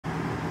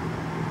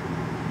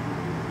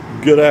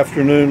Good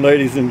afternoon,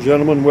 ladies and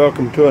gentlemen.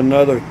 Welcome to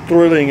another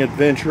thrilling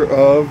adventure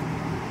of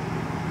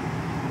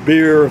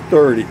Beer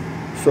 30.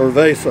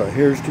 Cerveza.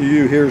 Here's to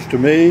you, here's to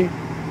me.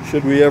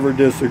 Should we ever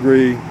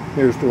disagree,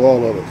 here's to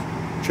all of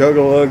us.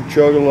 Chug-a-lug,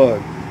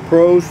 chug-a-lug.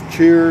 Prost,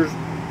 cheers,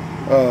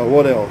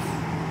 what else?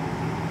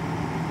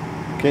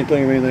 Can't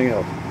think of anything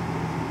else.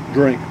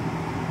 Drink.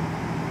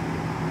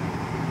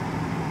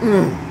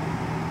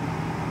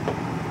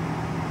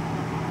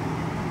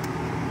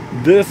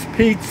 This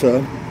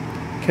pizza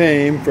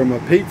came from a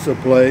pizza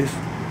place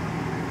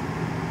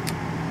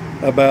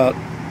about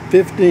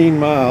 15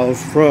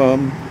 miles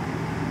from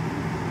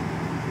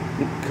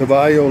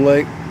Cavallo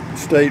Lake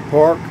State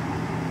Park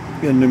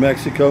in New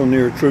Mexico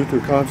near Truth or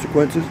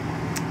Consequences.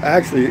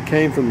 Actually, it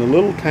came from the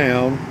little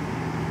town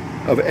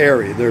of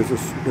Arrey.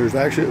 There's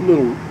actually a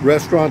little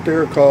restaurant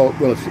there called,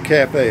 well, it's a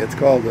cafe. It's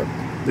called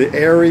the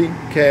Arrey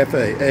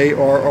Cafe,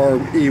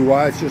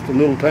 A-R-R-E-Y. It's just a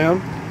little town,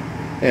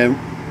 and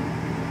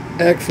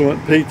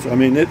excellent pizza. I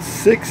mean, it's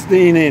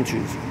 16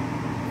 inches.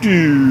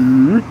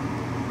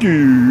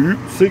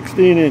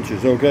 16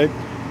 inches, okay?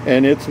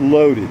 And it's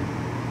loaded.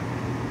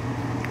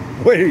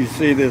 Wait till you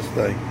see this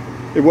thing.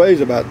 It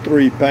weighs about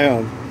 3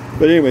 pounds.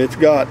 But anyway, it's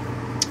got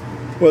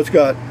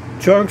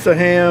chunks of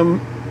ham,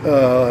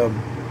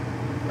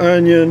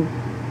 onion,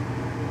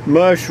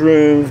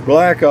 mushrooms,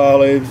 black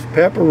olives,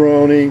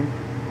 pepperoni,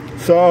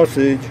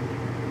 sausage,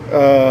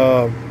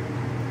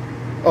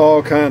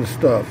 all kind of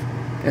stuff.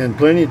 And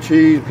plenty of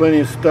cheese, plenty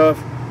of stuff,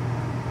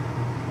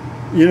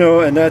 you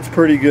know, and that's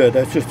pretty good.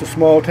 That's just a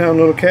small town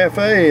little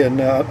cafe,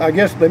 and I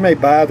guess they may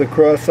buy the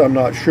crust, I'm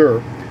not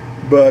sure,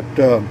 but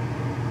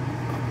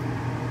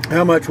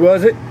how much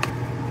was it?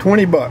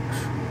 20 bucks,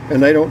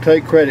 and they don't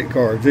take credit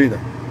cards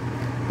either.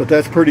 But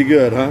that's pretty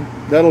good, huh?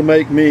 That'll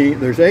make me,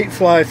 there's 8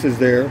 slices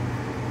there,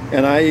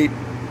 and I eat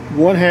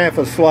 1/2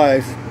 a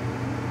slice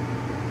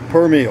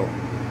per meal,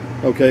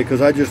 okay,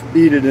 because I just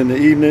eat it in the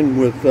evening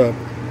with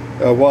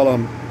while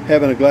I'm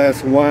having a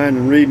glass of wine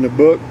and reading a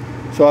book.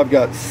 So I've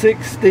got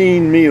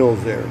 16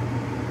 meals there,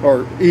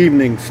 or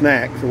evening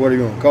snacks, or what are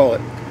you going to call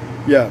it?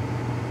 Yeah.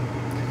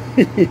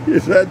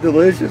 Is that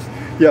delicious?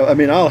 Yeah, I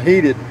mean, I'll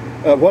heat it.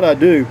 What I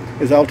do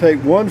is I'll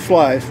take 1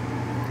 slice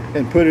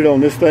and put it on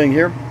this thing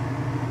here.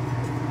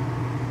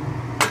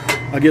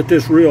 I get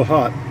this real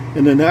hot,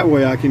 and then that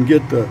way I can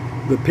get the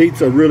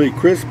pizza really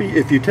crispy.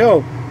 If you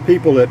tell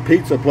people at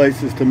pizza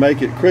places to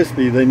make it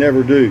crispy, they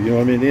never do. You know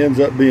what I mean? It ends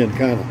up being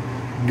kind of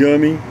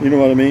gummy, you know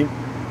what I mean?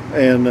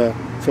 And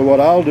so what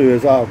I'll do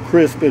is I'll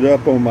crisp it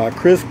up on my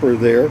crisper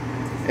there,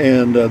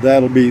 and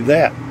that'll be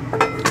that,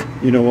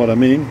 you know what I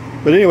mean?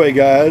 But anyway,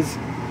 guys,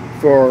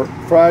 for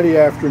Friday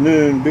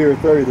afternoon, Beer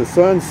 30, the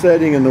sun's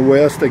setting in the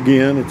west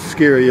again. It's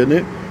scary, isn't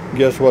it?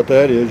 Guess what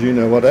that is? You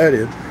know what that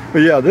is.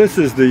 But yeah, this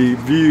is the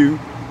view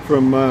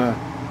from my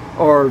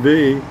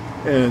RV,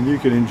 and you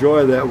can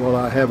enjoy that while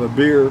I have a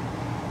beer.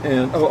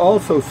 And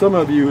also, some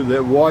of you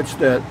that watched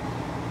that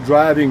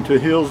driving to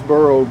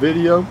Hillsboro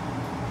video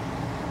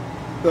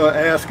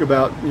ask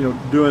about, you know,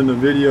 doing the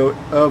video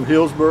of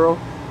Hillsboro.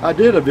 I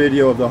did a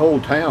video of the whole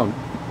town,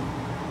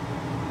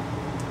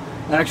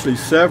 actually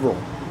several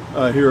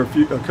here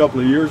a couple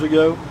of years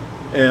ago,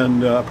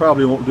 and I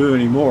probably won't do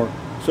any more.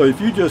 So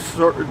if you just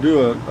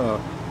do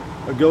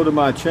go to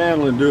my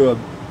channel and do a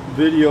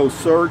video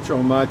search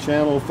on my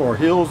channel for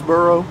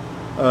Hillsboro,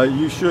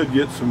 you should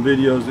get some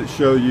videos that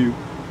show you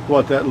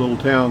what that little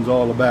town's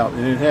all about,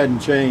 and it hadn't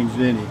changed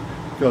any,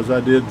 because I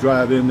did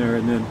drive in there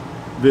and then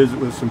visit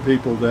with some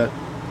people that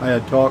I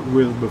had talked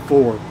with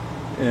before.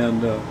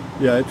 And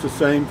yeah, it's the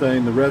same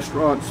thing. The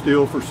restaurant's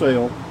still for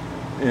sale,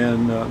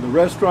 and the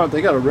restaurant,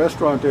 they got a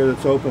restaurant there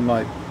that's open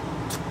like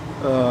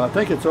I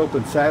think it's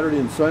open Saturday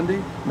and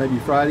Sunday, maybe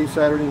Friday,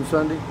 Saturday and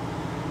Sunday.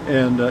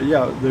 And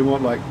yeah, they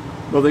want like,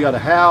 well, they got a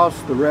house,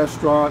 the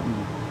restaurant, and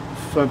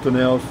something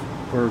else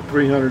for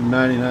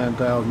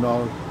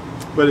 $399,000.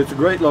 But it's a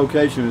great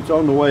location. It's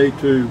on the way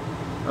to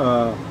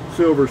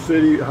Silver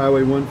City,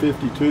 Highway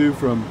 152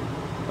 from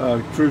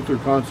Truth or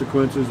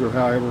Consequences, or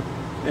however.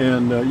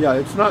 And yeah,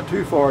 it's not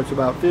too far. It's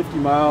about 50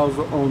 miles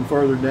on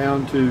further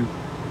down to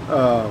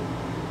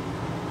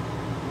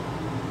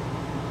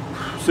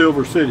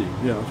Silver City.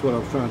 Yeah, that's what I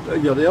was trying to.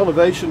 Yeah, the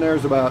elevation there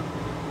is about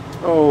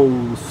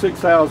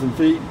 6,000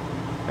 feet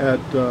at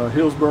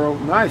Hillsboro.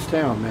 Nice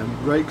town, man.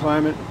 Great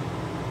climate.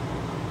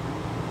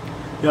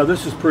 Yeah,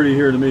 this is pretty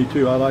here to me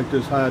too. I like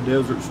this high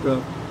desert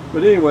stuff.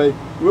 But anyway,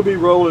 we'll be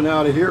rolling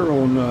out of here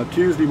on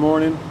Tuesday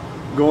morning,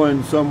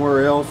 going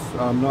somewhere else.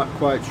 I'm not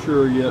quite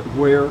sure yet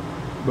where,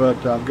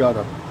 but I've got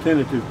a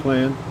tentative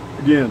plan.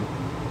 Again,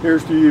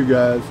 here's to you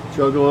guys.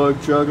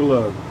 Chug-a-lug,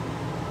 chug-a-lug.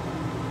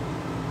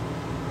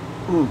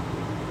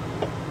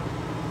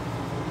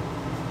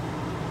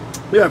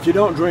 Yeah, if you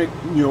don't drink,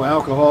 you know,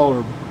 alcohol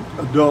or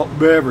adult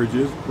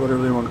beverages,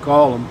 whatever they want to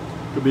call them,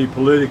 to be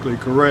politically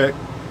correct.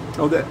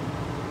 Oh, that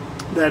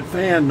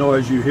fan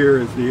noise you hear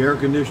is the air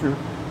conditioner,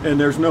 and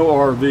there's no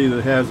RV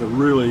that has a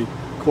really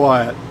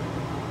quiet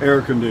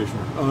air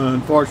conditioner,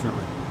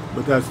 unfortunately,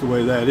 but that's the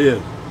way that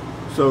is.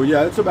 So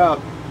yeah, it's about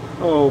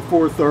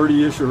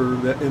 4:30ish or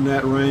in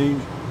that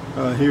range,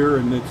 here,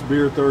 and it's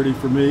beer 30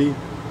 for me.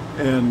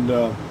 And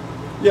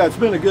yeah, it's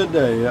been a good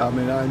day. I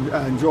mean,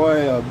 I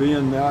enjoy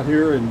being out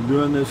here and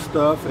doing this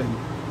stuff, and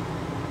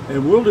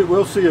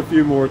we'll see a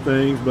few more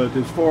things. But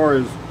as far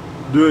as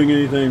doing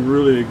anything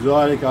really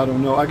exotic, I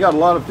don't know. I got a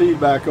lot of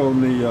feedback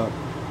on the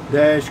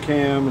dash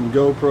cam and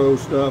GoPro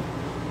stuff,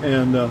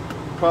 and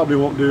probably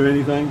won't do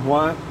anything.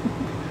 Why?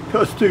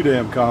 Because it's too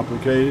damn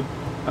complicated.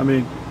 I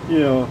mean, you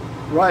know,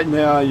 right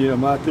now, you know,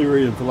 my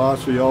theory and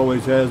philosophy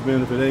always has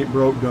been, if it ain't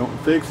broke, don't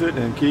fix it,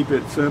 and keep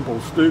it simple,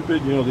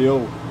 stupid. You know, the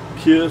old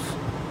KISS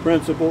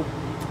principle.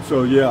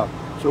 So yeah,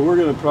 so we're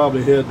going to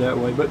probably head that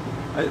way. But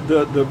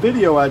the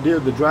video I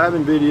did, the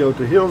driving video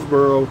to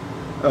Hillsboro,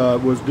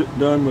 was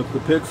done with the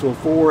Pixel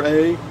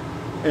 4a,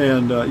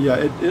 and yeah,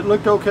 it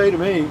looked okay to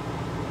me.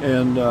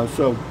 And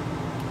so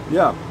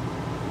yeah,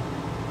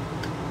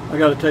 I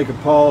got to take a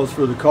pause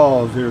for the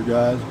cause here,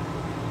 guys.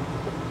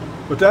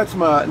 But that's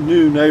my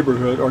new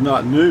neighborhood, or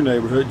not new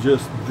neighborhood,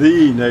 just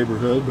the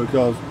neighborhood,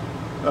 because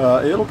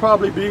it'll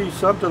probably be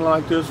something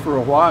like this for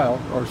a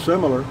while, or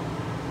similar.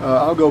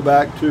 I'll go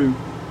back to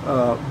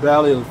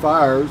Valley of the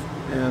Fires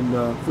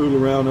and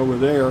fool around over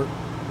there,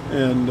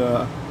 and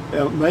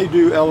may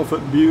do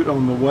Elephant Butte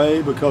on the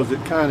way, because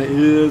it kind of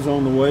is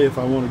on the way if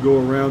I want to go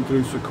around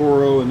through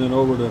Socorro and then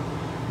over to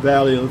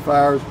Valley of the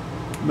Fires.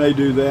 May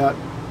do that,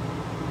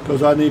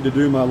 because I need to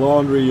do my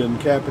laundry in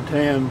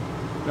Capitan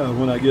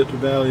when I get to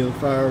Valley of the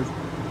Fires,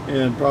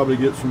 and probably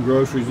get some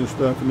groceries and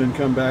stuff, and then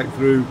come back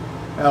through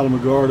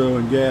Alamogordo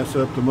and gas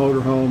up the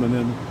motorhome. And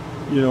then,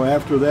 you know,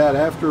 after that,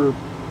 after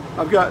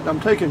I'm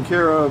taken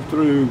care of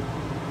through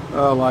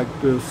like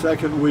the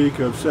second week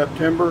of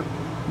September.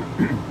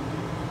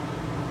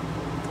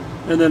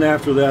 And then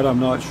after that, I'm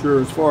not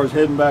sure. As far as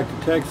heading back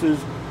to Texas,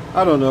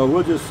 I don't know.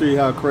 We'll just see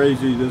how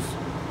crazy this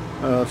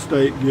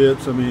state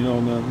gets. I mean,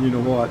 on the, you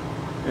know what.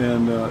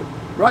 And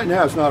right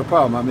now, it's not a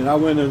problem. I mean, I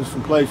went into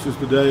some places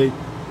today,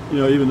 you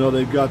know, even though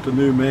they've got the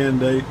new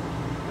mandate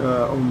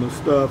on the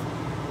stuff,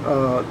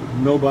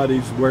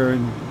 nobody's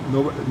wearing,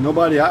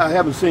 nobody, I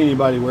haven't seen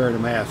anybody wearing a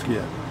mask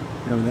yet.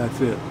 I mean, that's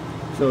it.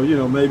 So, you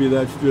know, maybe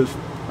that's just,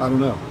 I don't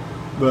know.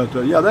 But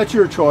yeah, that's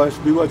your choice.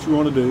 Do what you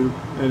want to do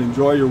and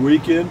enjoy your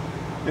weekend.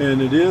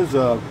 And it is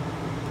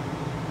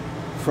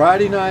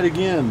Friday night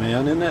again,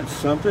 man. Isn't that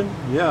something?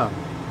 Yeah.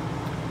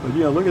 But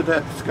yeah, look at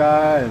that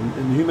sky, and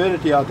the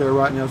humidity out there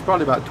right now is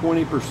probably about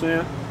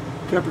 20%.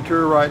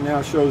 Temperature right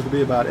now shows to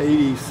be about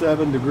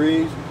 87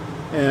 degrees.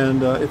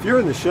 And if you're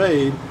in the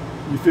shade,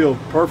 you feel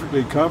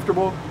perfectly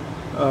comfortable.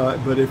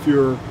 But if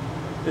you're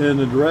in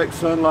the direct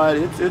sunlight,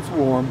 it's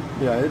warm.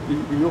 Yeah,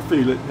 you'll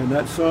feel it, and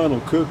that sun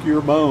will cook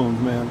your bones,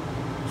 man.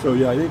 So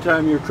yeah,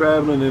 anytime you're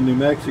traveling in New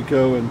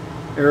Mexico and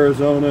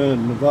Arizona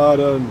and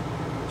Nevada and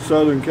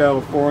Southern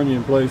California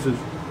and places,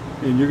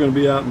 and you're going to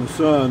be out in the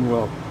sun,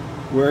 well,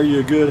 wear you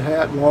a good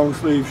hat, long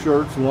sleeve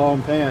shirts, and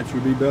long pants.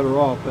 You'll be better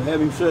off. But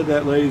having said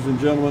that, ladies and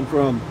gentlemen,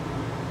 from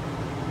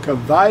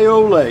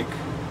Cavallo Lake,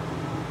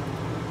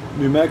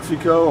 New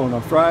Mexico, on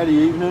a Friday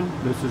evening,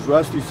 this is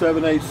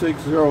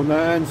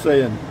Rusty78609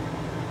 saying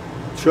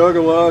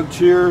chug-a-lug,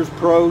 cheers,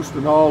 prost,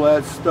 and all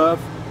that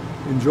stuff.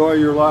 Enjoy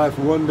your life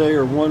one day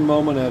or one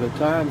moment at a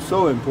time.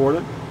 So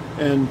important.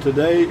 And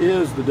today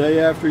is the day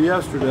after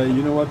yesterday.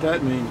 You know what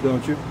that means,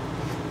 don't you?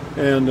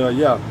 And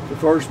yeah, the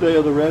first day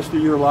of the rest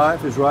of your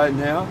life is right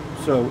now,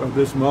 so of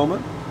this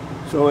moment.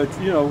 So it's,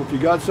 you know, if you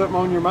got something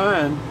on your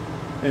mind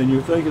and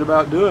you're thinking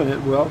about doing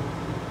it, well,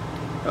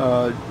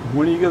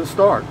 when are you going to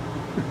start?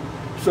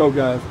 So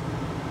guys,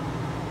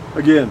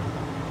 again,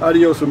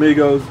 adios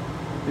amigos.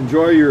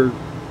 Enjoy your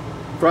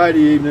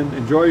Friday evening.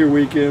 Enjoy your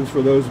weekends.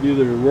 For those of you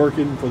that are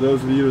working, for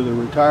those of you that are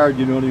retired,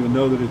 you don't even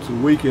know that it's a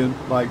weekend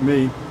like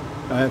me.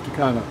 I have to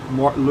kind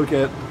of look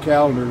at the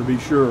calendar to be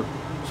sure.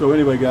 So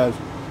anyway, guys,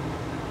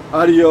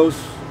 adios.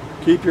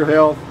 Keep your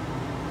health.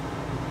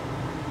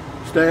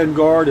 Stand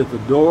guard at the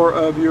door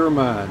of your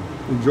mind.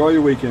 Enjoy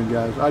your weekend,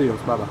 guys.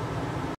 Adios. Bye-bye.